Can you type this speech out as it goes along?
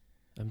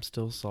I'm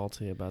still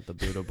salty about the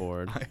Buddha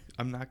board.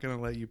 I'm not going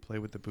to let you play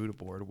with the Buddha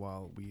board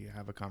while we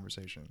have a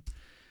conversation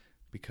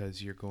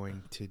because you're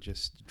going to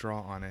just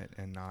draw on it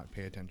and not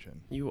pay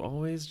attention. You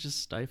always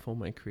just stifle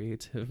my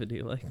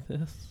creativity like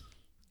this.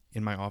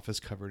 In my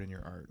office covered in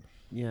your art.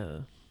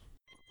 Yeah.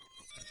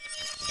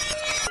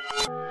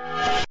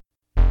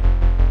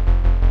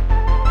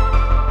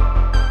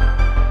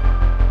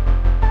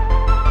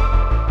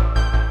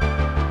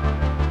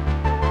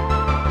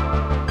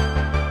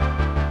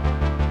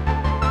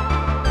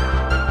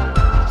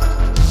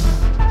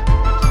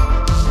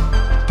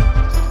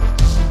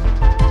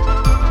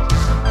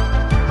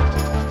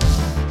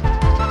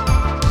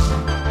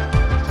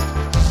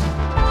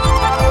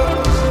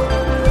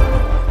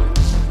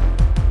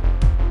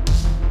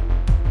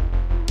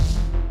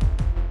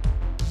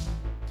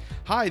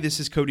 Hi, this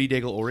is Cody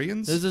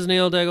Daigle-Oriens. This is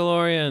Neil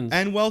Daigle-Oriens.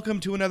 And welcome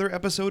to another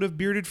episode of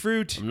Bearded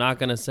Fruit. I'm not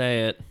going to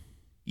say it.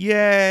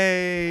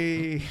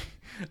 Yay!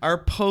 Our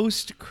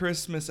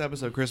post-Christmas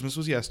episode. Christmas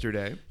was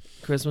yesterday.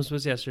 Christmas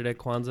was yesterday.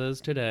 Kwanzaa is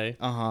today.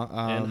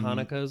 And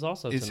Hanukkah is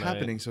also it's tonight.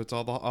 happening, so it's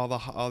all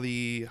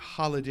the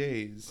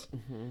holidays.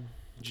 Mm-hmm.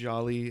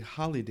 Jolly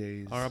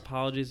holidays. Our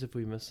apologies if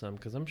we missed some,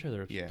 because I'm sure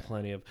there's Yeah.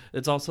 plenty of...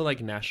 It's also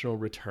like National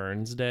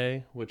Returns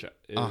Day, which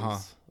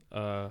is...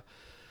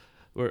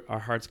 where our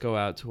hearts go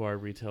out to our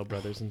retail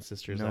brothers and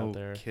sisters out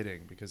there. No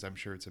kidding, because I'm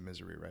sure it's a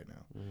misery right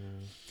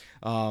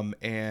now.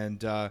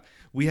 And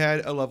we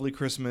had a lovely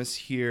Christmas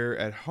here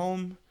at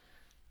home.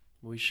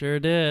 We sure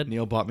did.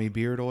 Neil bought me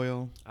beard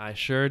oil. I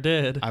sure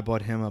did. I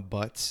bought him a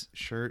Butts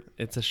shirt.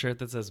 It's a shirt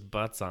that says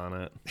Butts on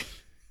it.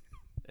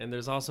 And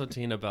there's also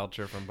Tina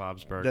Belcher from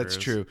Bob's Burgers. That's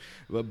true.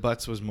 But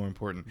Butts was more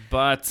important.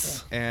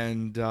 Butts.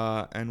 And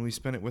we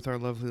spent it with our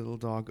lovely little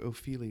dog,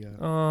 Ophelia.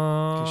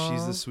 Aww. Because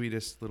she's the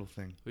sweetest little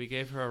thing. We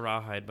gave her a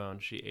rawhide bone.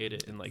 She ate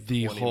it in like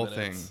the 20 whole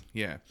minutes. thing.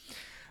 Yeah.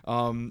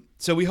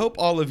 So we hope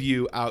all of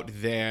you out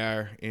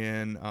there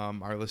in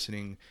our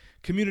listening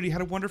community had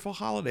a wonderful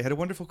holiday, had a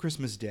wonderful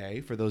Christmas day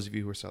for those of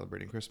you who are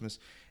celebrating Christmas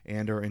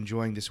and are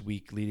enjoying this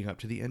week leading up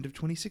to the end of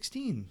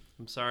 2016.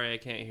 I'm sorry I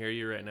can't hear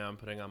you right now. I'm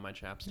putting on my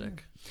chapstick.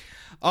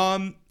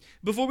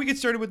 Before we get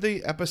started with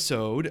the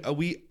episode, I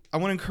want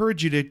to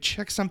encourage you to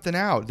check something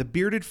out. The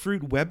Bearded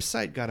Fruit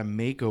website got a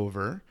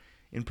makeover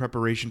in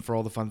preparation for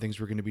all the fun things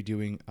we're going to be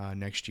doing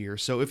next year.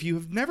 So if you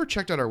have never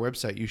checked out our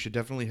website, you should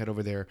definitely head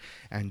over there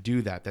and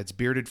do that. That's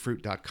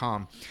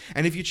beardedfruit.com.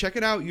 And if you check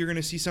it out, you're going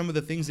to see some of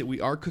the things that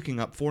we are cooking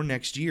up for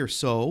next year.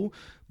 So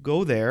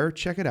go there,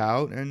 check it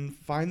out, and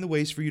find the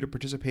ways for you to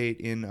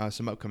participate in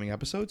some upcoming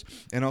episodes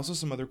and also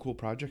some other cool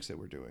projects that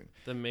we're doing.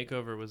 The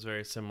makeover was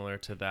very similar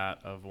to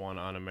that of one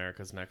on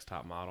America's Next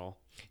Top Model.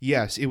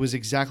 Yes, it was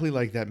exactly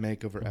like that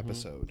makeover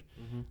episode.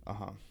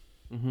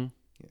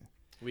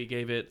 We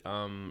gave it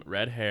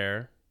red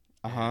hair.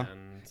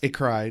 And It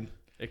cried.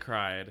 It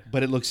cried.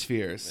 But it looks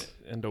fierce.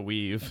 And a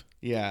weave.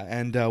 Yeah,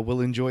 and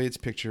we'll enjoy its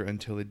picture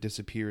until it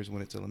disappears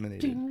when it's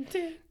eliminated.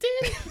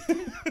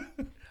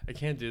 I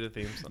can't do the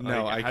theme song.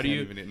 No, like, I how can't do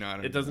you, even. No,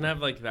 it doesn't have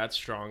like that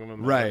strong of a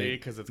melody Right.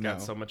 because it's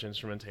got so much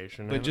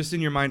instrumentation. But just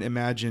in your mind,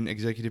 imagine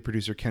executive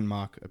producer Ken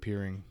Mock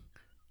appearing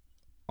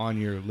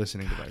on your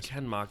listening device.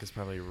 Ken Mock is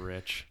probably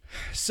rich.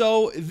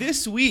 So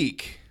this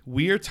week,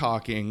 we are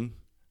talking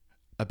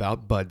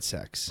about bud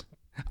sex.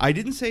 I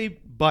didn't say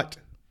butt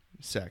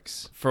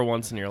sex. For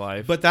once in your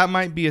life. But that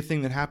might be a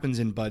thing that happens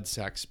in bud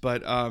sex.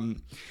 But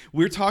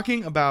we're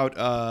talking about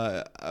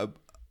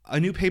a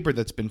new paper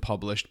that's been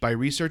published by a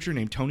researcher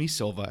named Tony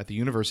Silva at the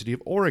University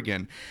of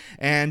Oregon.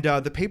 And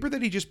the paper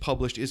that he just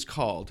published is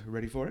called,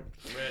 ready for it?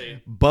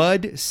 Ready.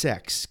 Bud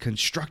Sex,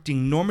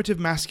 Constructing Normative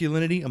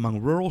Masculinity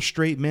Among Rural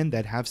Straight Men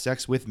That Have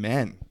Sex with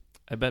Men.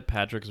 I bet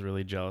Patrick's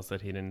really jealous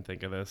that he didn't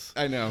think of this.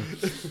 I know.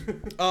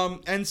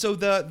 And so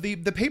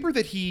the paper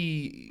that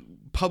he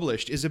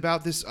published is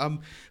about this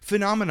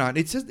phenomenon.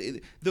 It says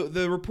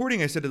the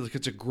reporting I said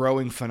it's a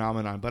growing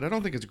phenomenon, but I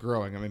don't think it's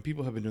growing. I mean,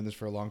 people have been doing this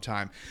for a long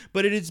time.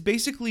 But it is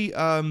basically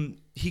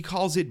he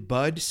calls it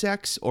bud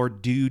sex or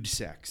dude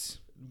sex.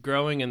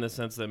 Growing in the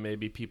sense that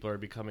maybe people are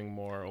becoming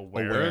more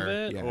aware of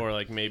it, yeah. or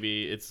like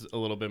maybe it's a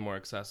little bit more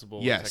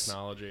accessible with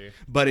technology.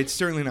 But it's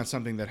certainly not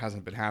something that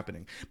hasn't been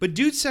happening. But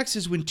dude sex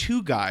is when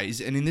two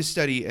guys, and in this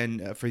study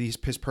and for his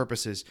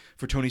purposes,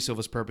 for Tony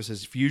Silva's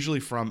purposes,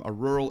 usually from a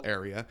rural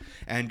area,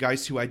 and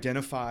guys who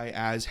identify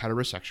as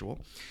heterosexual,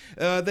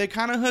 they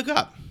kind of hook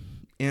up.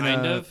 They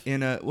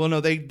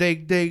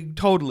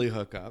totally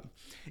hook up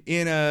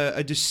in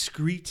a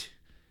discreet,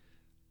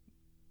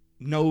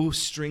 no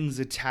strings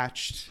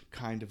attached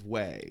kind of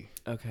way.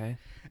 Okay.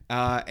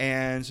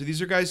 And so these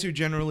are guys who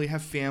generally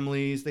have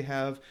families. They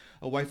have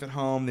a wife at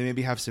home. They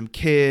maybe have some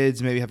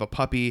kids, maybe have a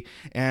puppy,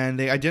 and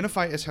they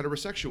identify as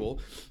heterosexual,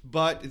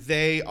 but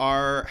they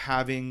are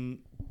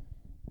having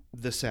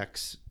the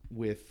sex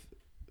with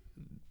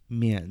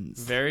men.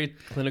 Very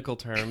clinical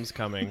terms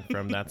coming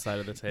from that side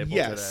of the table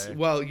today.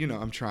 Well,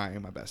 I'm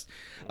trying my best.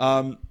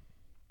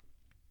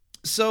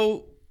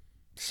 So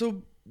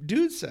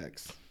dude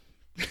sex.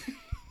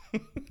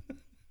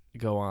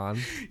 Go on.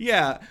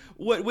 Yeah,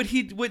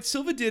 what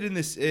Silva did in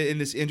this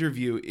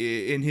interview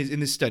in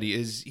this study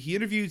is he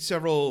interviewed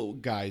several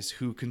guys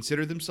who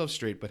consider themselves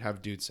straight but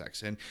have dude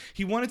sex, and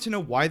he wanted to know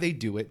why they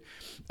do it,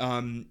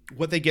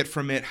 what they get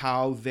from it,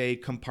 how they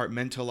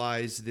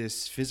compartmentalize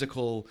this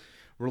physical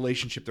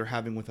relationship they're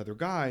having with other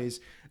guys,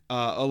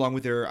 along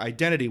with their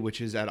identity, which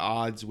is at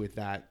odds with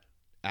that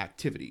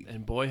activity.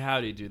 And boy,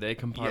 howdy, do they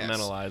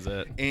compartmentalize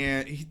it.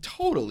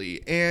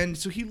 And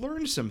so he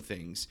learned some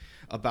things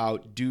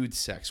about dude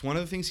sex. One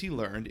of the things he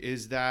learned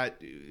is that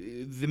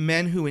the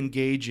men who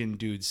engage in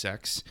dude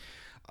sex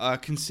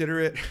consider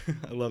it,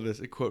 I love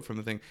this, a quote from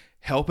the thing,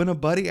 helping a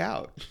buddy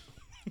out.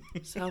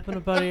 Just helping a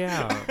buddy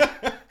out.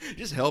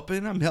 Just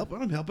helping, I'm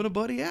helping a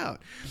buddy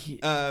out.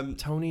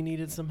 Tony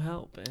needed some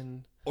help.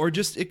 Or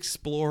just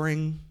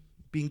exploring,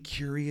 being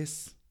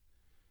curious.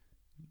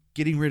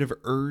 Getting rid of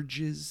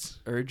urges.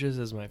 Urges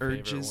is my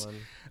favorite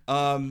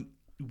one.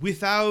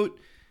 Without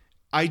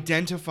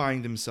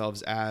identifying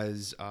themselves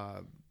as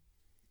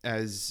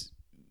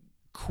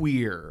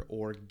queer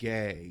or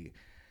gay.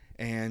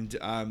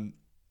 And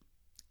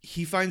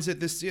he finds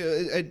that this...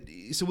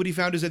 so what he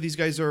found is that these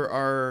guys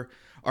are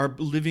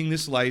living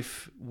this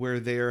life where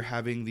they're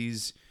having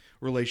these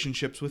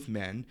relationships with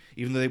men,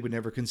 even though they would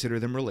never consider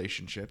them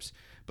relationships,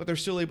 but they're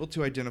still able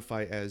to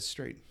identify as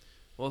straight.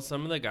 Well,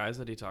 some of the guys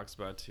that he talks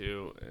about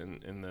too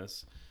in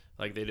this,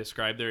 like they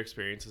describe their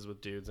experiences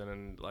with dudes,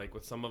 and like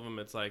with some of them,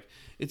 it's like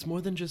it's more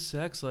than just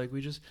sex. Like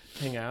we just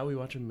hang out, we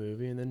watch a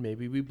movie, and then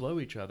maybe we blow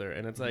each other.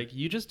 And it's like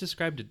you just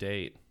described a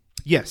date.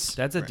 Yes,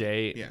 that's a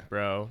date,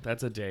 bro.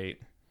 That's a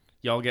date.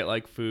 Y'all get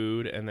like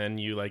food, and then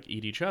you like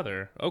eat each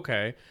other.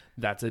 Okay,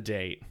 that's a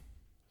date.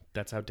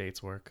 That's how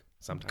dates work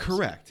sometimes.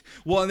 Correct.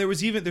 Well, and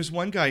there's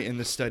one guy in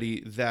the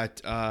study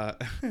that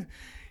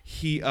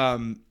he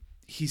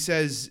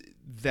says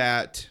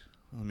that,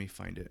 let me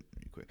find it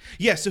really quick.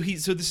 Yeah,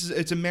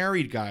 it's a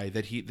married guy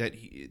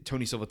that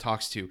Tony Silva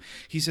talks to.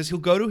 He says he'll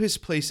go to his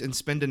place and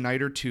spend a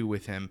night or two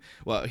with him.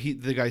 Well,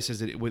 the guy says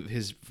that with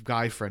his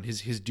guy friend,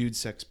 his dude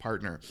sex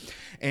partner,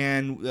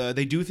 and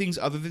they do things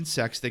other than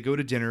sex. They go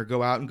to dinner,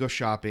 go out and go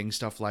shopping,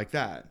 stuff like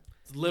that.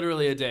 It's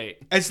literally a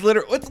date. It's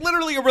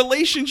literally a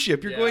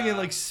relationship. You're going and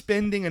like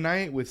spending a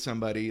night with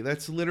somebody.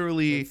 That's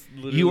literally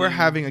you are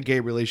having a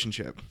gay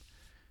relationship.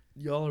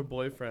 Y'all are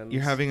boyfriends.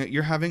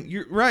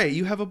 You're right.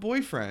 You have a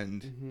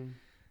boyfriend, mm-hmm.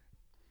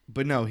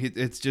 but no,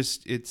 it's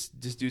just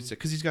dude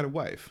because he's got a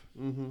wife.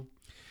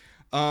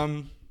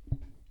 Mm-hmm.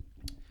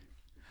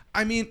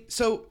 I mean,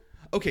 so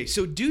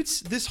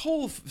dudes. This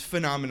whole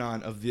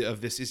phenomenon of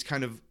this is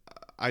kind of,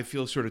 I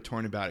feel sort of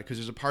torn about it because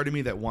there's a part of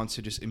me that wants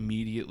to just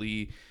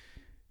immediately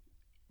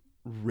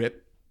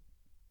rip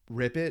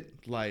it,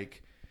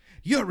 like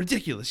you're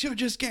ridiculous, you're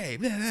just gay,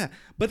 blah, blah.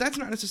 But that's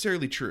not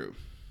necessarily true.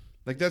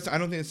 Like I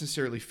don't think it's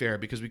necessarily fair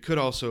because we could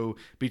also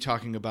be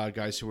talking about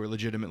guys who are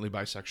legitimately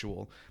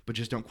bisexual but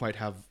just don't quite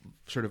have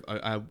sort of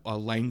a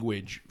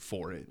language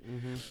for it.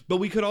 Mm-hmm. But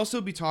we could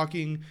also be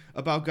talking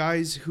about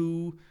guys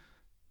who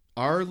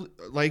are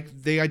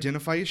like they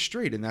identify as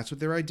straight and that's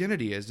what their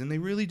identity is, and they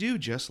really do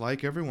just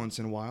like every once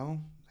in a while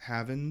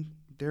having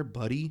their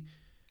buddy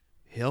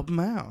help them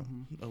out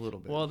a little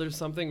bit. Well, there's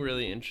something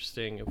really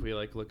interesting if we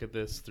like look at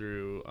this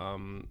through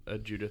a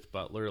Judith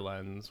Butler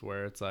lens,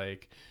 where it's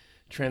like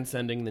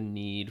transcending the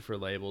need for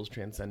labels,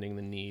 transcending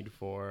the need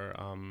for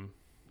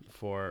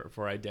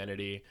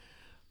identity.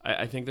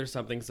 I think there's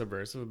something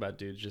subversive about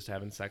dudes just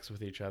having sex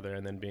with each other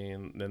and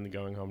then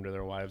going home to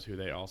their wives, who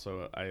they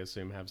also, I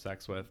assume, have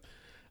sex with.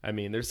 I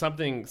mean, there's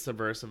something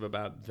subversive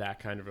about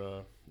that kind of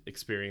a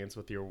experience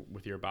with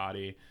your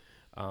body.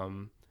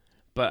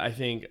 But I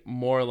think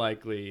more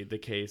likely the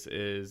case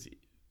is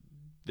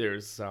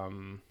there's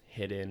some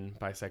hidden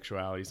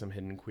bisexuality, some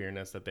hidden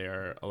queerness that they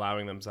are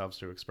allowing themselves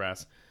to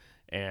express,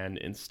 and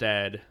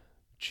instead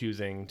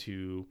choosing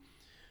to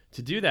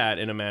do that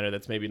in a manner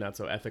that's maybe not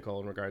so ethical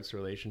in regards to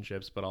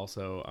relationships, but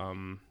also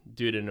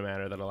do it in a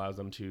manner that allows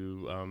them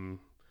to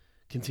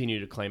continue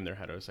to claim their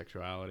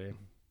heterosexuality.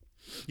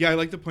 Yeah, I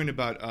like the point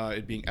about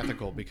it being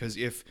ethical, because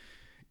if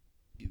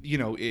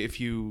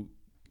you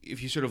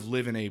sort of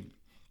live in a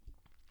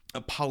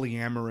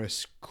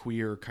polyamorous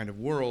queer kind of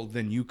world,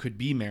 then you could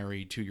be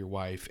married to your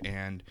wife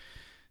and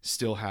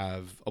still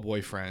have a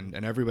boyfriend,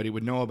 and everybody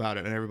would know about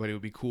it and everybody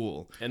would be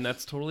cool. And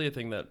that's totally a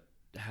thing that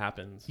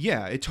happens.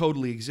 Yeah, it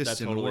totally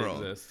exists in the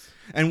world. Exists.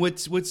 And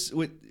what's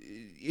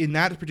in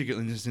that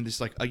particular instance,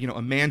 it's like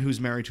a man who's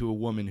married to a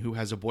woman who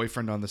has a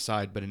boyfriend on the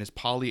side, but in his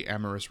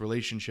polyamorous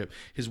relationship,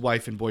 his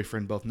wife and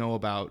boyfriend both know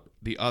about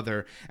the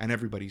other and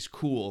everybody's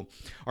cool,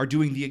 are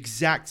doing the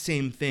exact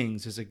same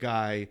things as a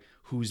guy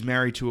who's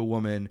married to a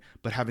woman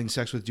but having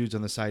sex with dudes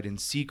on the side in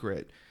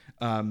secret.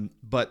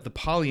 But the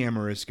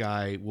polyamorous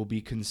guy will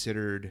be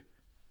considered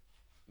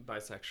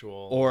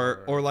bisexual,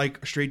 or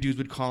like straight dudes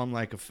would call him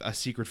like a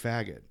secret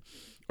faggot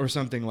or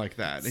something like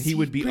that, and he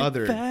would be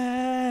other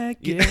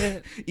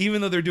faggot.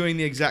 Even though they're doing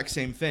the exact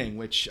same thing,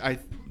 which I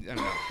don't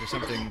know,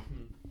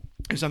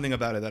 there's something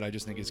about it that I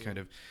just think is kind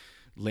of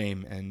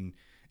lame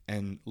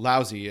and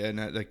lousy,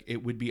 and like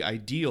it would be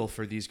ideal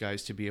for these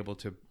guys to be able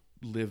to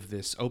live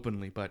this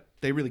openly, but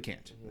they really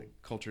can't. Like,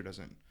 culture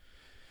doesn't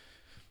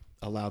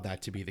allow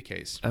that to be the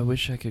case. I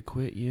wish I could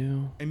quit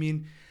you. I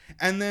mean,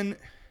 and then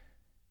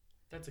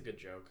That's a good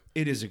joke.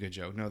 it is a good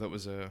joke. No, that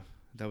was a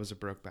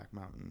Brokeback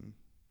Mountain.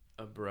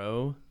 A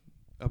bro?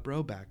 A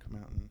Broback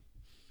Mountain.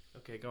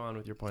 Okay, go on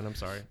with your point. I'm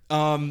sorry.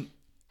 And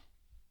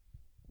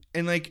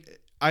like,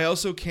 I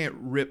also can't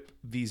rip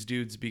these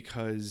dudes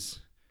because,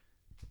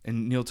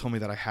 and Neil told me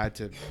that I had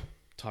to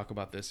talk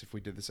about this if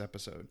we did this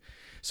episode.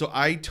 So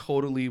I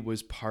totally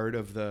was part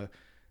of the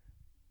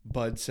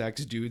bud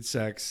sex, dude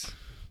sex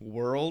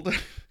world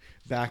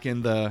back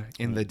in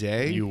the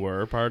day. You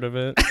were part of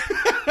it?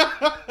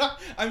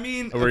 I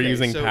mean, We're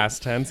using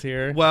past tense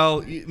here.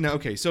 Well, no,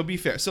 okay. So be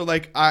fair. So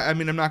like, I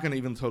mean, I'm not going to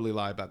even totally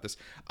lie about this.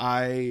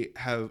 I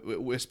have,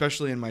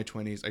 especially in my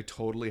 20s, I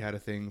totally had a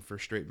thing for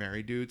straight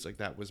married dudes. Like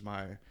that was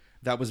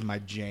my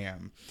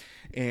jam.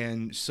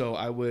 And so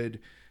I would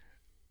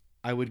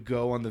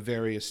go on the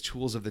various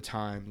tools of the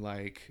time,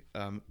 like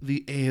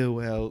the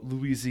AOL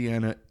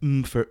Louisiana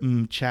for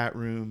chat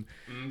room.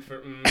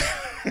 For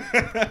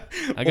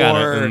I got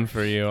a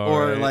for you.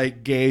 Or right.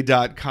 like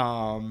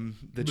gay.com,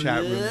 the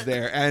chat rooms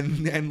there,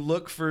 and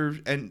look for,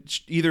 and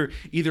either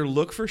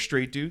look for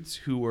straight dudes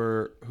who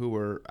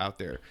were out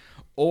there,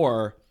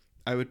 or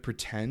I would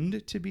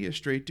pretend to be a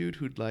straight dude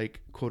who'd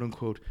like, quote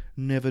unquote,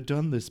 never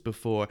done this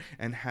before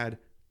and had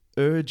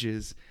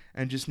urges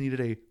and just needed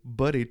a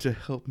buddy to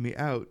help me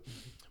out.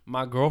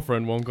 My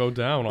girlfriend won't go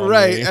down on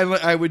Right. me. And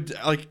I would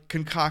like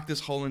concoct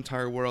this whole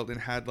entire world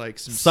and had like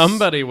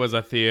Somebody was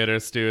a theater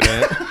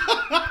student.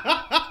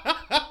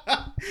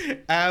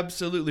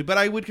 Absolutely. But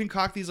I would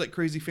concoct these like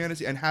crazy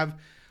fantasy and have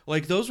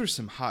like, those were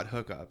some hot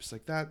hookups.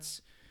 Like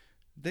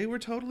they were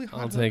totally hot.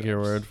 I'll take your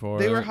word for it.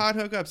 They it. were hot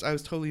hookups. I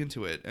was totally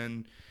into it.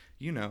 And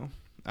you know,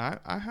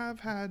 I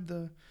have had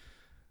the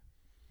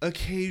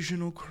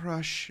occasional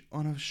crush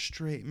on a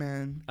straight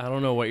man. I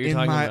don't know what you're in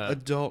talking my about.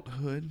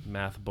 adulthood.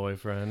 Math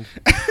boyfriend.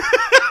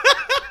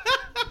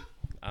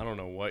 I don't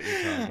know what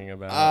you're talking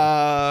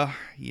about.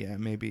 Yeah,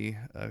 maybe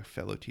a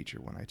fellow teacher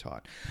when I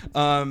taught.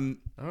 Oh.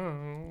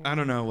 I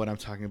don't know what I'm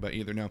talking about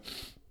either. No.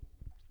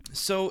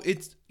 So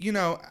it's, you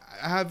know,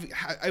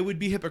 I would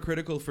be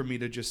hypocritical for me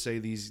to just say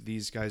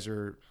these guys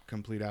are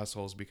complete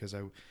assholes because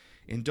I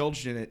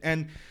indulged in it.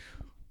 And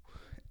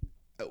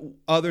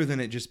other than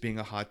it just being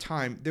a hot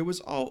time, there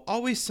was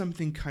always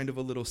something kind of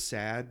a little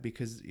sad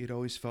because it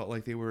always felt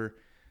like they were,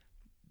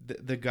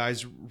 the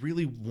guys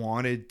really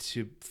wanted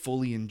to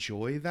fully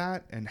enjoy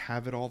that and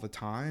have it all the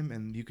time.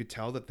 And you could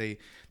tell that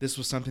this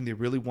was something they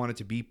really wanted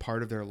to be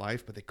part of their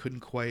life, but they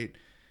couldn't quite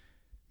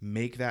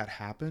make that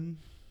happen.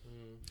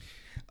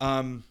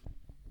 And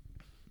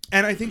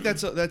I think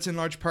that's in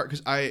large part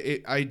because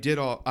I did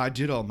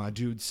all my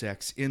dude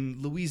sex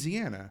in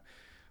Louisiana,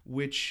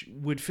 which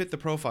would fit the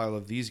profile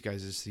of these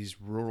guys as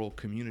these rural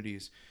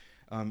communities.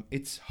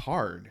 It's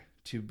hard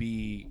to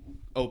be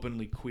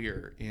openly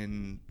queer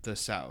in the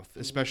South,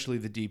 especially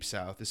the Deep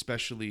South,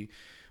 especially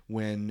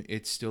when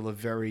it's still a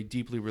very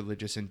deeply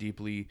religious and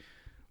deeply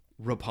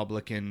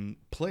Republican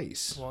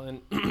place.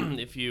 Well, and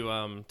if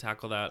you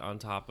tackle that on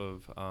top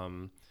of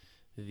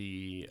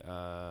the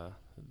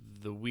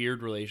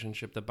weird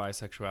relationship that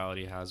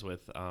bisexuality has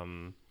with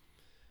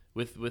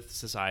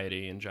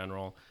society in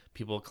general,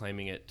 people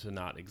claiming it to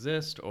not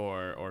exist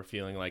or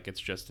feeling like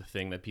it's just a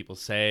thing that people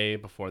say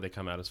before they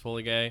come out as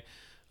fully gay.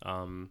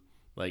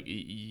 Like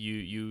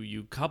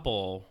you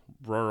couple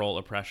rural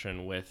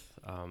oppression with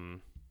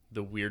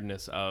the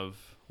weirdness of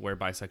where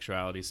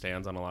bisexuality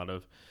stands on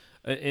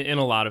in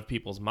a lot of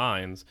people's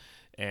minds,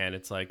 and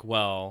it's like,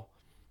 well,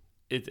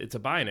 it's a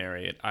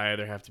binary. I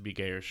either have to be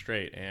gay or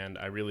straight, and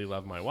I really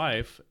love my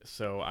wife,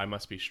 so I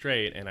must be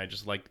straight, and I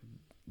just like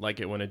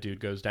it when a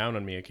dude goes down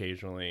on me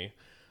occasionally,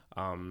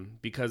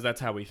 because that's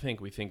how we think.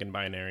 We think in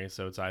binary,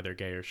 so it's either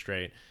gay or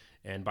straight.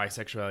 And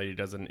bisexuality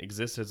doesn't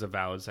exist as a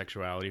valid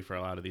sexuality for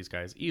a lot of these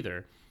guys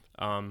either,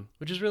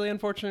 which is really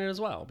unfortunate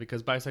as well,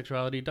 because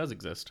bisexuality does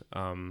exist,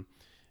 and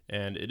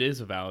it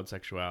is a valid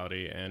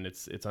sexuality. And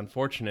it's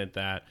unfortunate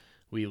that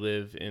we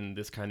live in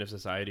this kind of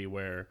society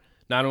where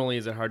not only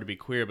is it hard to be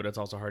queer, but it's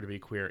also hard to be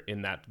queer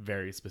in that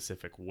very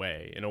specific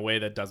way, in a way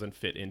that doesn't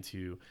fit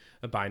into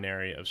a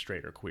binary of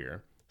straight or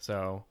queer.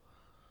 So,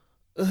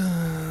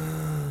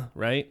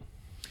 right?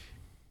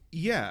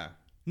 Yeah.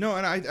 No,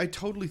 and I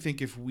totally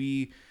think if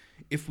we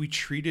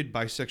treated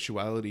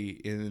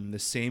bisexuality in the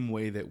same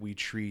way that we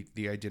treat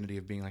the identity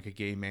of being like a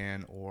gay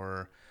man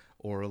or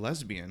a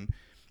lesbian,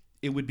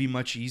 it would be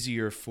much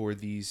easier for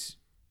these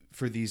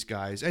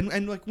guys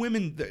and like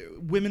women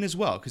as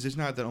well, because it's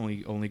not that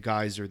only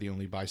guys are the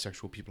only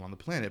bisexual people on the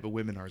planet, but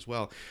women are as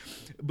well.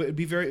 But it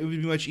would be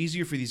much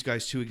easier for these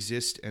guys to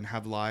exist and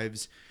have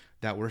lives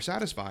that were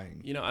satisfying.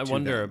 You know, I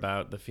wonder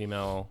about the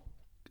female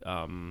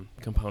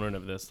component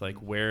of this, like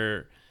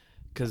where.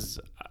 Because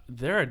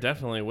there are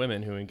definitely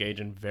women who engage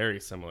in very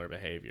similar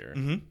behavior.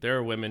 Mm-hmm. There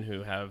are women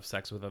who have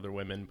sex with other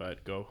women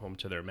but go home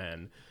to their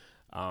men.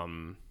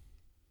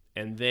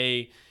 And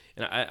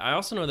I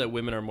also know that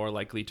women are more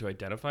likely to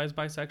identify as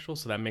bisexual,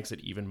 so that makes it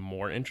even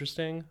more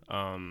interesting.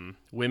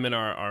 Women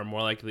are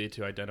more likely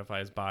to identify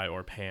as bi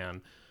or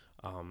pan,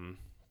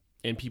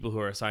 and people who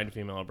are assigned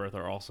female at birth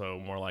are also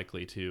more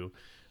likely to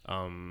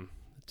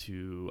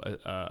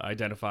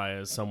identify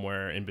as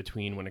somewhere in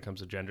between when it comes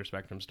to gender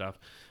spectrum stuff.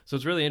 So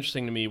it's really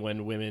interesting to me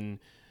when women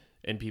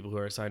and people who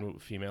are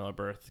assigned female at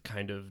birth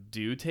kind of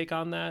do take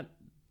on that.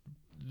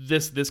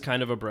 This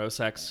kind of a bro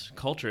sex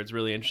culture. It's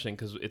really interesting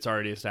because it's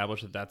already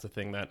established that that's a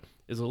thing that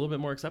is a little bit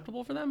more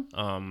acceptable for them.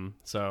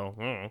 So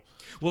I don't know.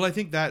 Well, I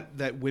think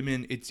that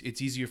women,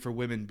 it's easier for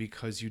women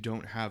because you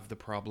don't have the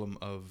problem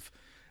of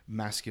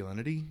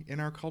masculinity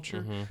in our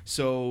culture. Mm-hmm.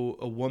 So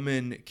a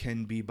woman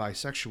can be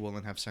bisexual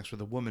and have sex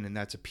with a woman, and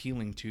that's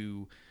appealing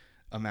to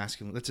a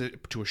masculine.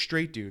 To a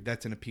straight dude.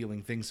 That's an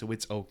appealing thing. So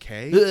it's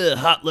okay.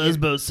 Hot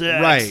lesbo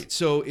sex. Right.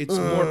 So it's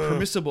more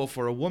permissible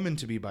for a woman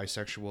to be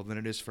bisexual than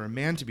it is for a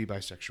man to be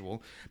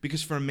bisexual,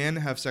 because for a man to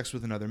have sex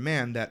with another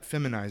man, that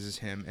feminizes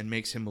him and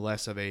makes him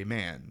less of a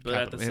man. But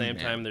at the same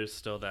time, there's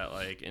still that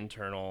like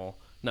internal,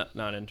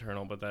 not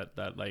internal, but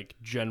that like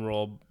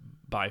general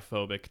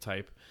biphobic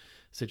type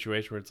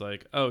situation where it's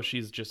like, oh,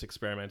 she's just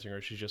experimenting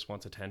or she just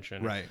wants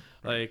attention. Right.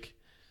 Like,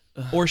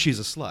 or she's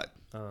a slut.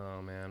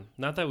 Oh man,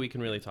 not that we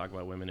can really talk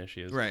about women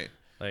issues. Right.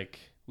 Like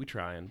we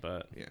trying,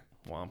 but yeah,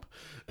 womp.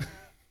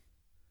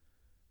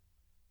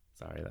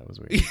 Sorry, that was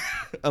weird.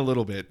 A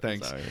little bit,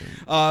 thanks. Sorry.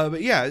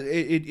 But yeah,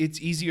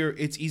 it's easier.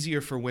 It's easier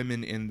for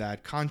women in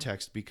that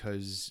context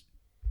because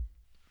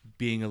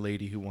being a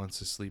lady who wants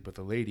to sleep with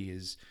a lady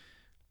is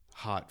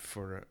hot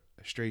for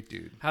a straight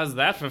dude. How's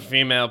that for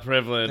female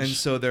privilege? And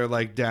so they're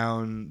like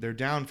down. They're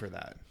down for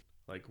that.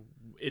 Like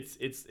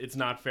it's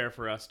not fair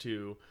for us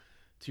to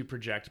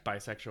project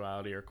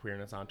bisexuality or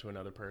queerness onto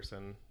another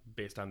person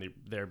based on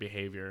their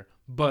behavior,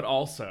 but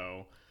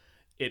also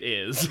it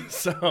is.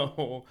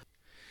 So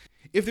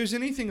if there's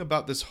anything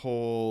about this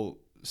whole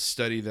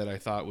study that I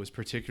thought was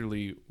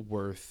particularly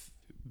worth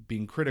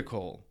being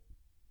critical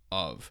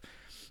of,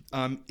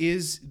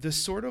 is the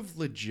sort of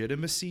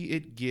legitimacy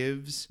it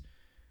gives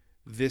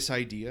this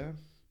idea.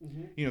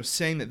 Mm-hmm. You know,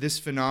 saying that this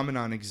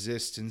phenomenon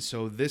exists, and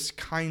so this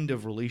kind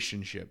of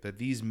relationship, that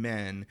these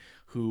men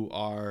who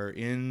are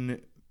in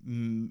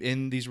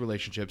these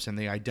relationships and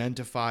they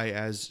identify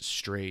as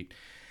straight,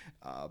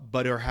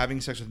 but are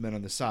having sex with men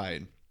on the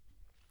side,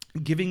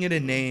 giving it a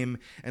name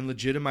and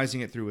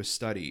legitimizing it through a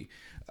study,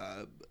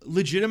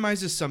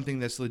 legitimizes something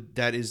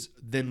that is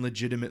then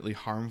legitimately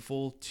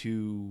harmful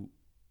to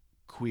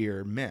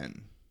queer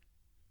men.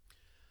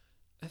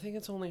 I think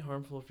it's only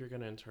harmful if you're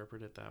going to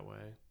interpret it that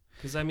way.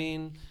 Because, I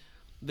mean,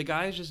 the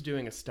guy is just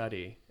doing a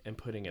study and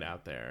putting it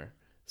out there.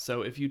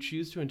 So if you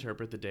choose to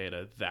interpret the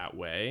data that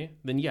way,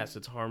 then yes,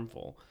 it's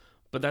harmful.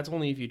 But that's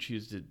only if you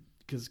choose to,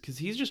 because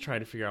he's just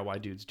trying to figure out why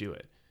dudes do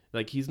it.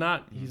 Like he's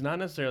not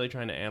necessarily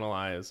trying to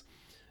analyze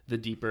the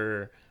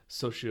deeper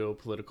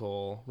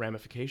socio-political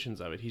ramifications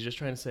of it. He's just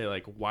trying to say,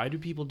 like, why do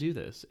people do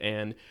this,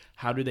 and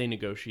how do they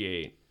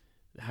negotiate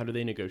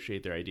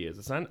their ideas?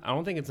 It's not. I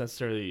don't think it's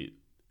necessarily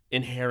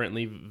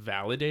inherently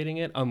validating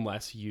it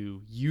unless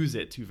you use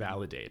it to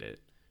validate it.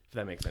 If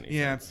that makes any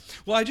sense.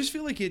 Well, I just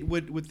feel like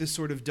what this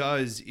sort of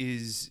does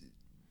is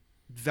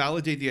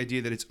validate the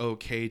idea that it's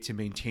okay to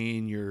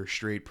maintain your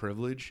straight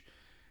privilege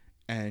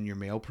and your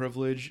male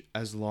privilege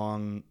as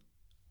long,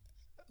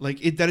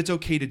 that it's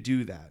okay to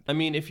do that. I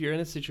mean, if you're in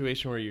a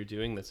situation where you're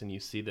doing this and you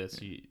see this,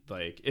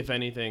 if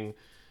anything,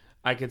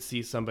 I could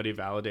see somebody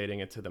validating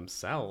it to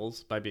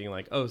themselves by being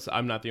like, oh, so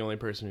I'm not the only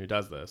person who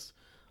does this.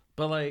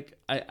 But like,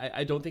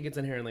 I don't think it's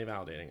inherently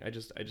validating. I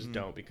just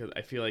don't, because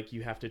I feel like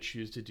you have to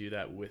choose to do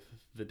that with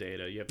the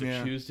data. You have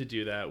to choose to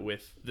do that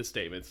with the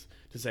statements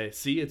to say,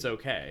 see, it's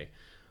okay.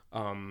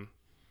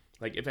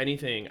 Like if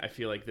anything, I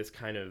feel like this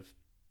kind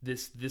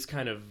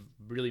of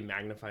really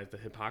magnifies the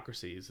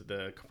hypocrisies,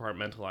 the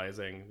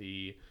compartmentalizing,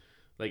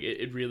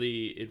 it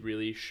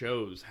really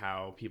shows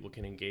how people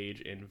can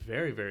engage in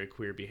very, very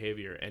queer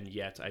behavior and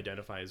yet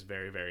identify as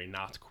very, very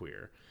not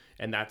queer.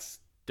 And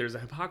there's a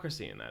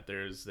hypocrisy in that.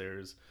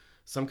 There's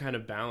some kind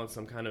of balance,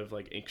 some kind of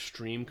like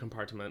extreme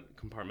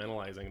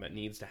compartmentalizing that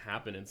needs to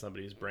happen in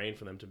somebody's brain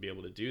for them to be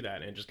able to do that.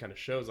 And it just kind of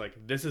shows like,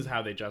 this is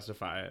how they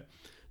justify it.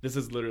 This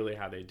is literally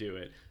how they do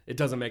it. It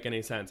doesn't make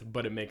any sense,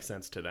 but it makes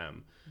sense to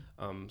them.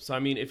 So, I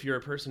mean, if you're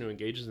a person who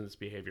engages in this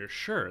behavior,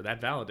 sure,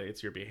 that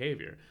validates your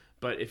behavior.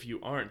 But if you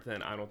aren't,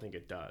 then I don't think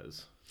it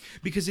does.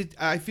 Because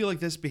I feel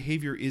like this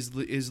behavior is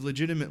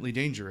legitimately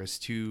dangerous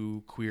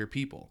to queer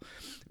people.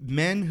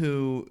 Men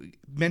who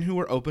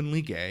are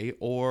openly gay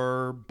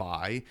or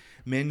bi,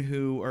 men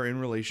who are in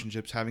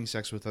relationships having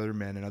sex with other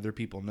men and other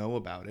people know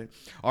about it,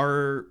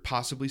 are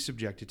possibly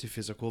subjected to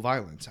physical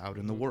violence out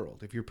in the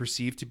world. If you're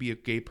perceived to be a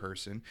gay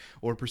person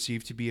or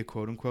perceived to be a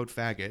quote-unquote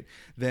faggot,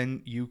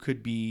 then you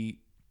could be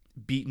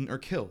beaten or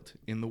killed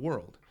in the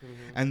world. Mm-hmm.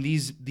 And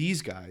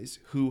these guys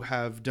who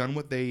have done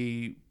what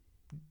they've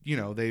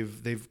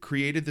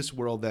created this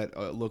world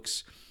that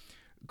looks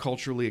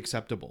culturally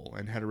acceptable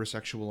and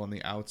heterosexual on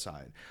the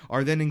outside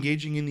are then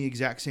engaging in the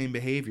exact same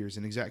behaviors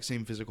and exact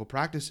same physical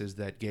practices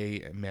that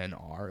gay men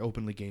are,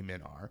 openly gay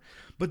men are,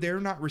 but they're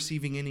not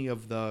receiving any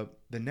of the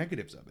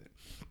negatives of it.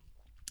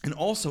 And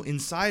also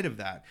inside of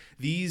that,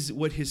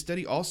 what his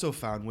study also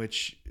found,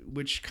 which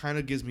kind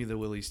of gives me the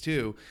willies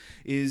too,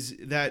 is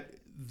that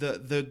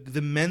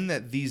the men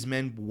that these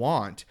men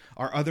want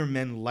are other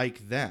men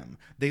like them.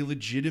 They don't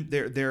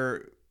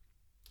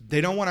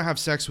want to have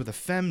sex with a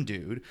femme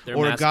dude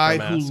or a guy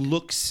who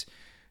looks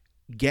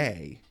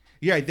gay.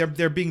 Yeah,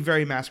 they're being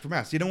very mask for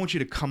mask. They don't want you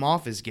to come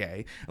off as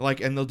gay,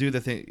 and they'll do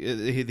the thing.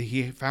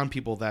 He found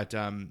people that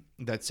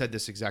said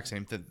this exact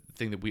same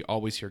thing that we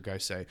always hear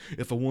guys say: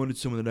 "If I wanted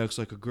someone that acts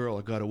like a girl,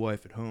 I got a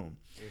wife at home."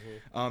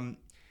 Mm-hmm.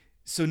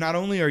 So not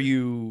only are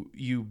you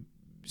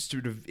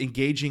sort of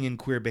engaging in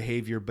queer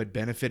behavior, but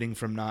benefiting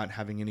from not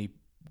having any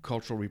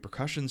cultural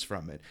repercussions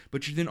from it,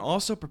 but you're then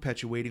also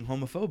perpetuating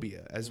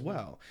homophobia as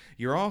well.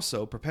 You're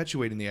also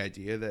perpetuating the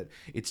idea that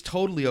it's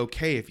totally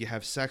okay if you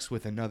have sex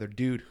with another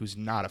dude who's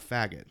not a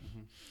faggot,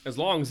 as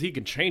long as he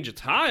can change a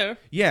tire.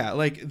 Yeah,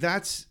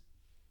 that's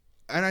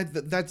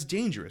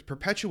dangerous.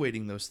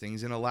 Perpetuating those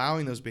things and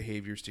allowing those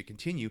behaviors to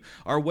continue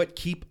are what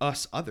keep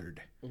us othered.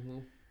 Mm-hmm.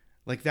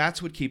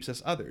 That's what keeps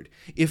us othered.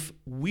 If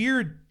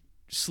we're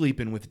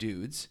sleeping with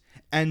dudes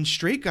and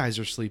straight guys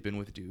are sleeping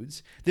with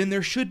dudes, then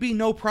there should be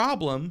no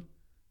problem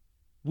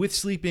with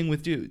sleeping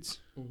with dudes.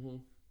 Mm-hmm.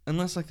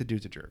 Unless the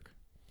dude's a jerk.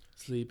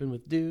 Sleeping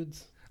with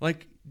dudes.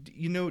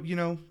 You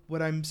know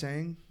what I'm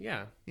saying?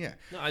 Yeah. Yeah.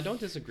 No, I don't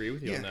disagree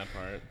with you on that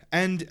part.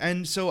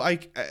 And so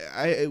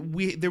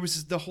there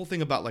was the whole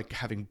thing about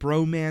having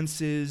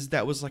bromances.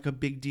 That was a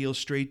big deal.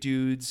 Straight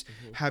dudes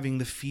having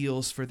the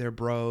feels for their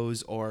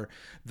bros, or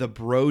the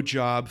bro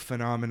job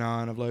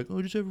phenomenon of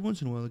just every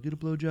once in a while I get a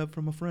blow job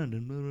from a friend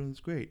and it's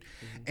great.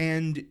 Mm-hmm.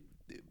 And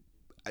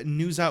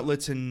news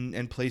outlets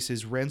and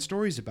places ran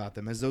stories about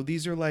them as though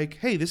these are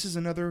hey, this is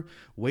another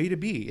way to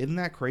be. Isn't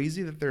that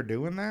crazy that they're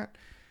doing that?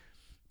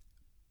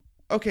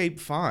 Okay,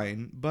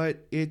 fine,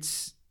 but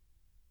it's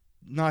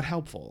not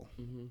helpful.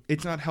 Mm-hmm.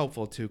 It's not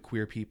helpful to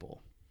queer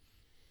people.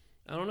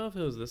 I don't know if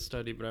it was this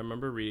study, but I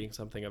remember reading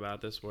something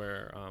about this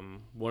where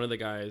one of the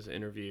guys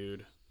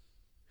interviewed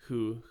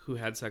who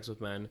had sex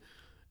with men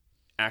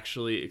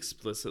actually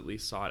explicitly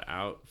sought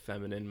out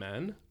feminine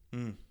men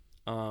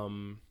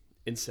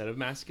instead of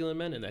masculine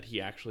men, and that he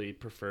actually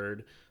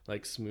preferred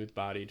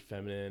smooth-bodied,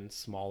 feminine,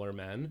 smaller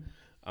men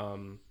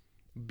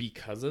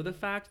because of the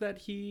fact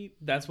that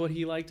that's what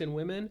he liked in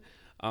women.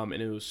 And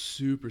it was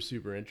super,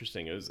 super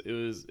interesting. It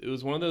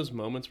was one of those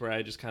moments where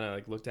I just kind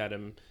of looked at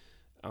him,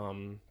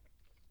 and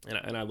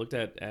I looked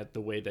at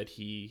the way that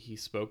he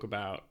spoke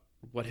about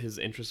what his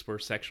interests were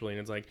sexually,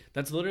 and it's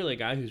that's literally a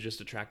guy who's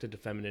just attracted to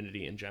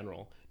femininity in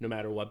general, no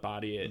matter what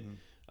body it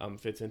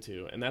fits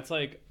into, and that's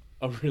a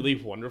really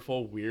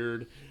wonderful,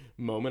 weird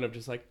moment of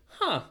just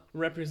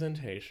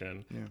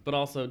representation, but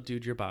also,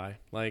 dude, you're bi,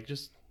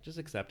 just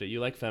accept it. You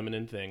like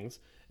feminine things.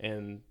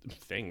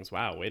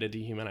 Wow, way to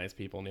dehumanize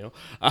people, Neil.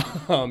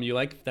 You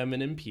like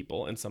feminine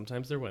people, and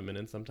sometimes they're women,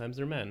 and sometimes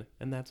they're men,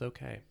 and that's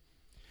okay.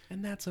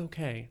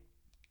 The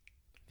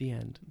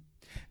end.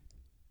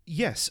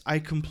 Yes, I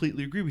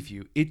completely agree with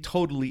you. It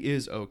totally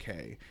is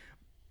okay.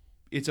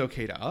 It's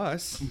okay to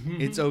us.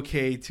 Mm-hmm. It's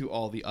okay to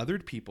all the other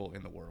people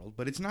in the world,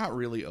 but it's not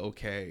really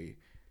okay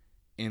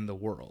in the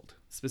world.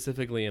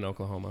 Specifically in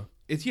Oklahoma.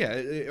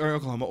 Or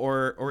Oklahoma,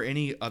 or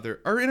any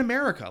other, or in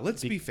America.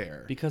 Let's be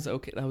fair. Because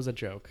that was a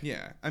joke.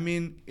 Yeah, I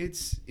mean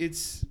it's.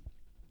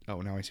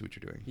 Oh, now I see what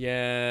you're doing.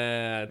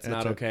 Yeah, it's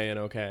not okay and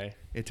okay.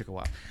 It took a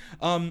while.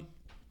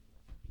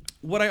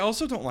 What I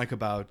also don't like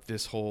about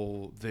this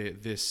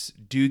this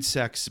dude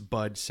sex,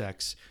 bud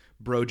sex,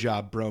 bro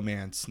job,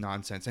 bromance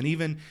nonsense, and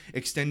even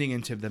extending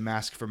into the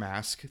mask for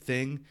mask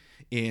thing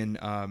in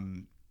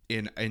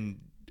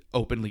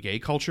openly gay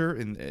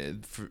culture,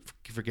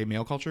 for gay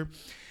male culture,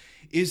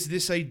 is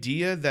this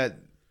idea that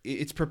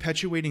it's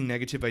perpetuating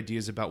negative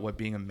ideas about what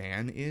being a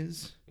man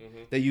is. Mm-hmm.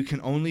 That you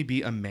can only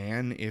be a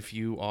man if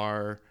you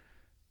are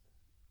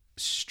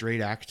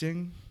straight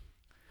acting.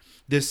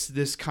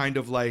 This kind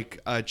of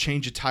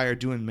change a tire,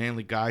 doing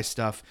manly guy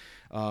stuff.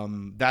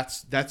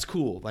 That's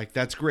cool.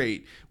 That's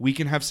great. We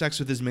can have sex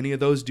with as many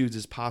of those dudes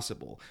as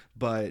possible.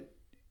 But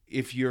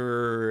if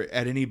you're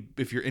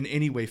in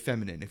any way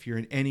feminine, if you're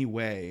in any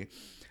way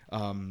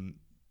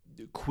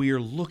queer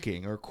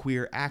looking or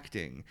queer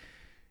acting,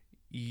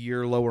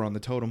 you're lower on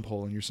the totem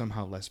pole and you're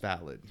somehow less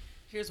valid.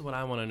 Here's what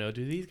I want to know.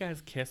 Do these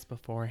guys kiss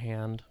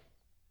beforehand?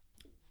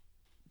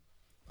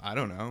 I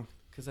don't know.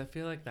 Because I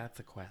feel like that's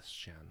a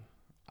question.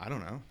 I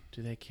don't know.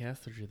 Do they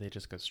kiss, or do they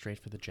just go straight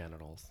for the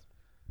genitals?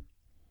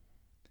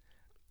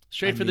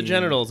 Straight for the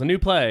genitals, a new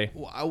play.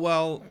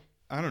 Well,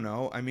 I don't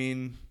know. I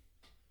mean,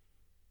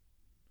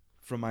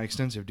 from my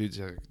extensive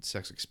dude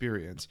sex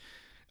experience,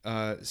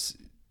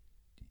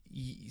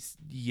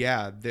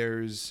 yeah,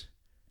 there's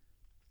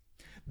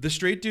the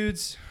straight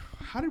dudes.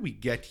 How did we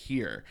get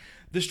here?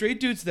 The straight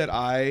dudes that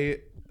I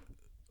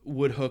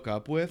would hook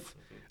up with,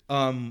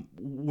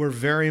 were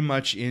very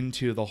much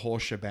into the whole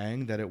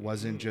shebang, that it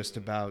wasn't just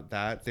about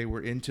that. They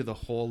were into the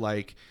whole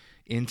like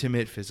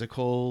intimate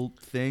physical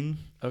thing.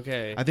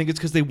 Okay. I think it's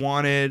because they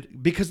want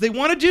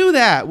to do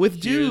that with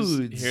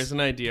dudes. Here's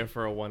an idea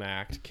for a one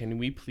act. Can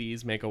we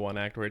please make a one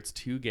act where it's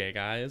two gay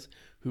guys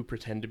who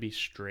pretend to be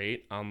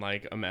straight on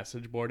like a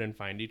message board and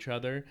find each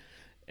other,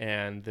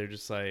 and they're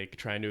just like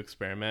trying to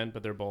experiment,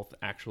 but they're both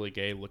actually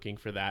gay, looking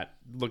for that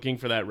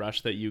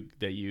rush that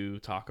you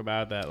talk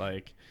about, that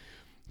like,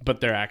 but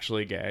they're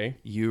actually gay.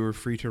 You're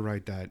free to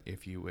write that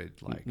if you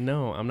would like.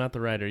 No, I'm not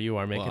the writer. You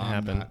are. Make it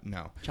happen.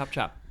 No. Chop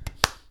chop.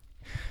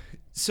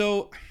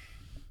 So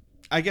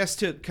I guess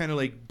to kind of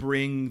like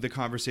bring the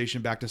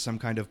conversation back to some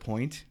kind of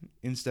point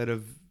instead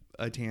of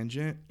a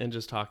tangent. And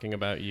just talking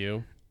about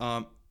you.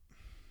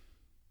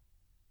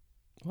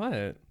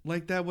 What?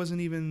 Like that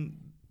wasn't even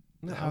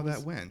how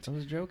that went. I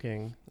was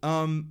joking.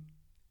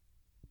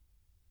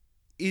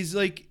 Is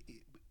like,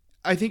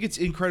 I think it's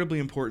incredibly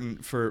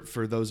important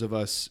for those of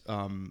us,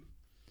 in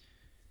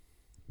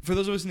the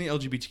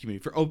LGBT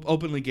community, for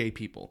openly gay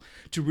people,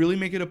 to really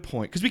make it a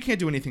point, because we can't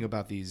do anything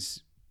about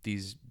these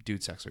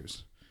dude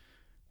sexers,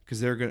 because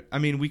they're gonna. I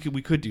mean, we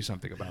could do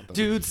something about them.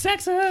 Dude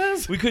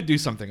sexers. We could do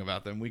something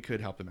about them. We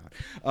could help them out.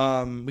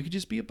 We could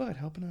just be a bud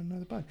helping out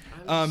another bud.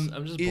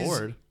 I'm just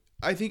bored.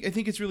 I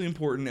think it's really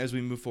important as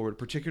we move forward,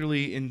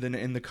 particularly in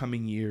the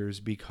coming years,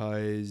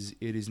 because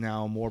it is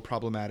now more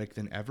problematic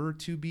than ever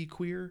to be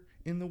queer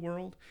in the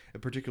world,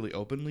 and particularly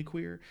openly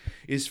queer,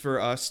 is for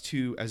us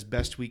to, as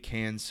best we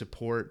can,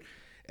 support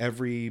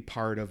every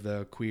part of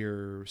the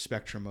queer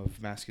spectrum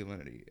of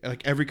masculinity.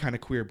 Like every kind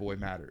of queer boy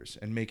matters,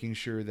 and making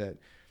sure that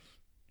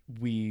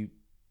we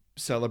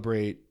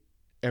celebrate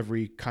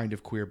every kind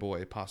of queer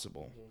boy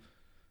possible.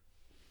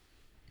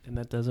 And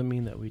that doesn't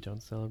mean that we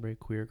don't celebrate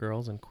queer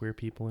girls and queer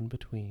people in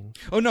between.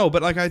 Oh no,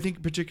 but like I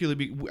think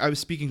particularly I was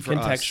speaking for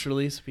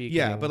contextually us. Speaking.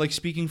 Yeah, but like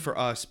speaking for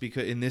us,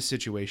 because in this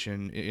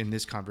situation, in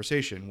this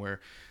conversation where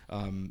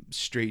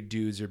straight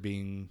dudes are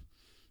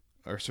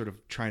sort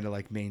of trying to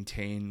like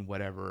maintain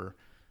whatever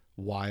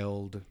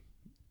wild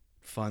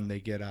fun they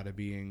get out of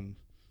being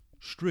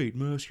straight,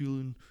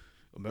 masculine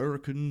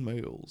American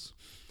males.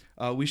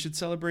 We should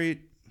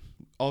celebrate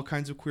all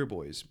kinds of queer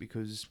boys,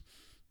 because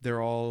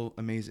they're all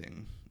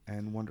amazing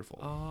and wonderful.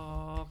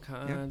 All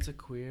kinds of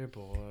queer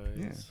boys.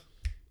 Yeah.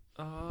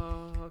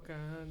 All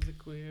kinds of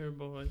queer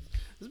boys.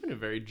 This has been a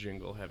very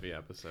jingle heavy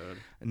episode.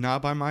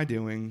 Not by my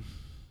doing.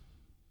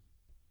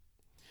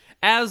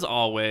 As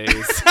always.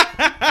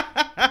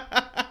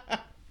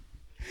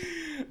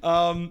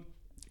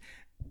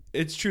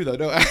 It's true though.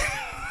 No,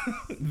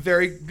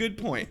 very good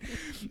point.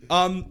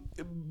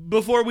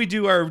 Before we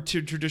do our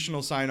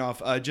traditional sign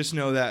off, just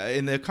know that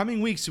in the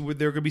coming weeks there are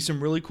going to be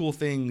some really cool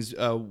things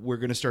we're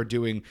going to start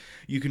doing.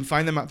 You can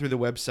find them out through the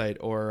website,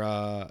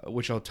 or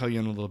which I'll tell you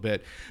in a little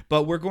bit.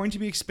 But we're going to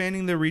be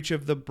expanding the reach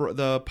of the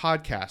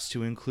podcast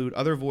to include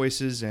other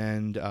voices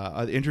and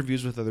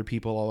interviews with other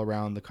people all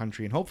around the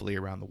country and hopefully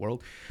around the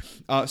world.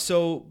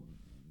 So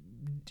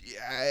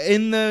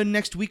in the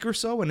next week or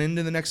so, and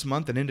into the next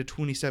month and into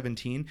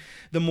 2017,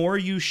 the more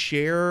you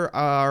share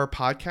our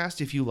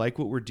podcast, if you like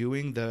what we're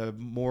doing, the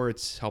more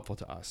it's helpful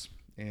to us,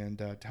 and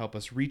to help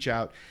us reach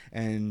out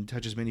and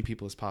touch as many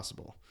people as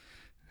possible.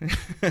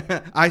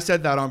 I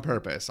said that on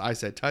purpose. I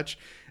said touch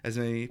as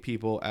many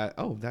people at...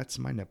 Oh, that's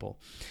my nipple.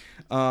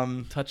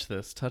 Touch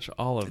this. Touch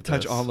all of this.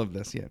 Touch all of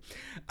this, yeah.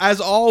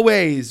 As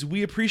always,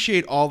 we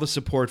appreciate all the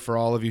support for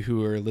all of you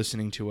who are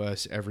listening to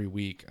us every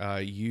week.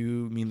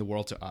 You mean the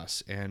world to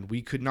us, and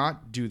we could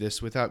not do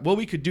this without... Well,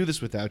 we could do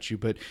this without you,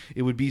 but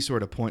it would be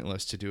sort of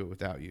pointless to do it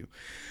without you.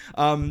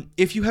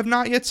 If you have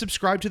not yet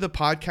subscribed to the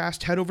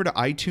podcast, head over to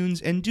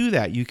iTunes and do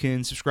that. You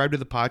can subscribe to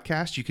the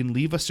podcast. You can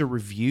leave us a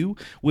review,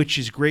 which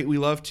is great. We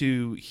love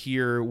to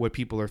hear what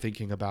people are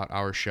thinking about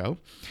our show.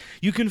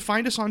 You can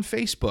find us on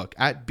Facebook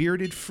at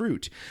Bearded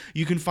Fruit.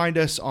 You can find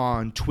us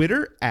on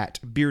Twitter at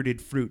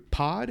Bearded Fruit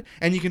Pod,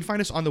 and you can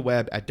find us on the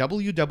web at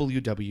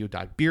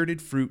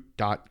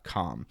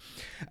www.beardedfruit.com.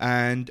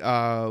 And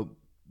go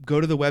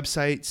to the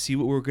website, see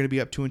what we're going to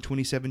be up to in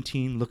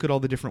 2017. Look at all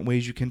the different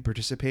ways you can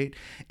participate,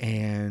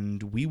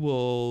 and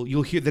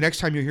you'll hear the next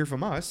time you hear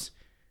from us,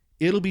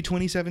 it'll be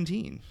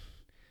 2017.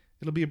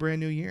 It'll be a brand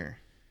new year.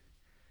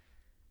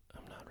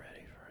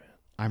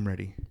 I'm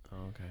ready.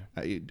 Oh,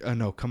 okay.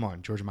 No, come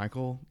on, George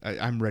Michael.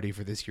 I'm ready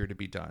for this year to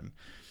be done.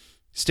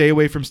 Stay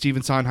away from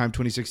Stephen Sondheim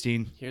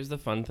 2016. Here's the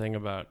fun thing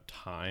about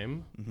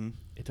time. Mm-hmm.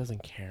 It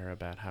doesn't care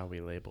about how we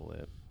label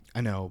it.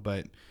 I know,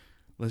 but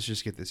let's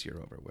just get this year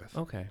over with.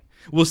 Okay.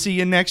 We'll see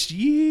you next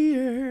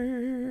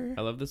year.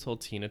 I love this whole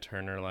Tina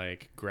Turner,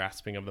 like,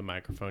 grasping of the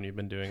microphone you've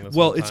been doing this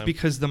Well, whole it's time.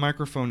 Because the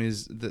microphone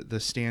is... The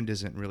stand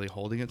isn't really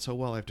holding it so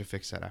well. I have to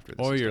fix that after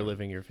this. Or you're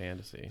living your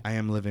fantasy.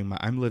 I'm living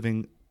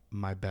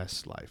my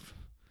best life.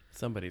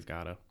 Somebody's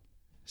gotta.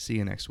 See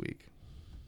you next week.